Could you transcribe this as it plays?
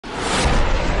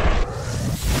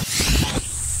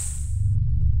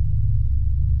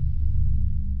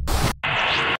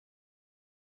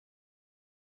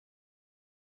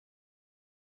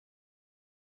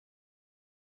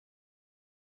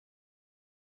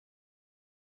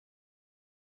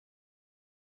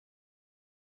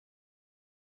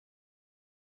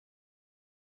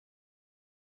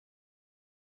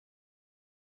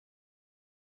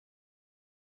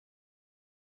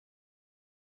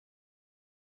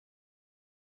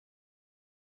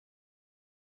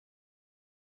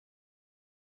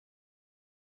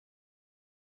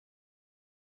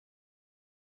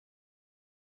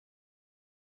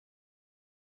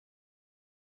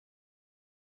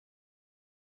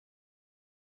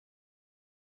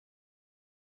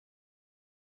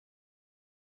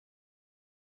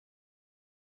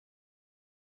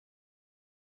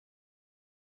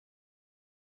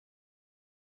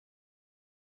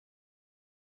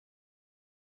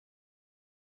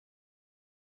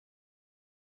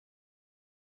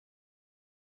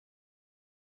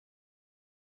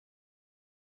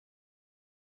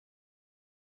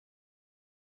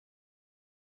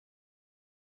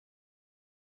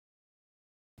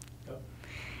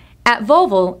At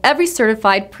Volvo, every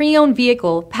certified pre-owned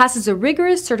vehicle passes a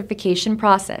rigorous certification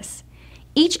process.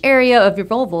 Each area of your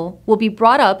Volvo will be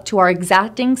brought up to our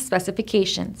exacting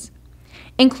specifications.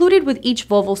 Included with each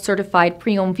Volvo certified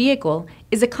pre-owned vehicle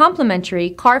is a complimentary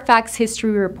Carfax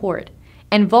history report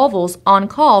and Volvo's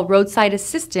on-call roadside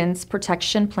assistance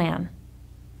protection plan.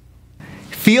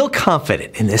 Feel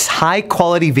confident in this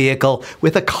high-quality vehicle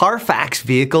with a Carfax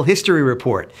vehicle history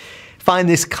report. Find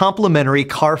this complimentary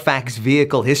Carfax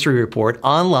vehicle history report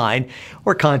online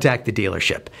or contact the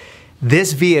dealership.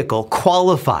 This vehicle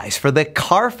qualifies for the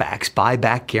Carfax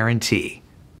buyback guarantee.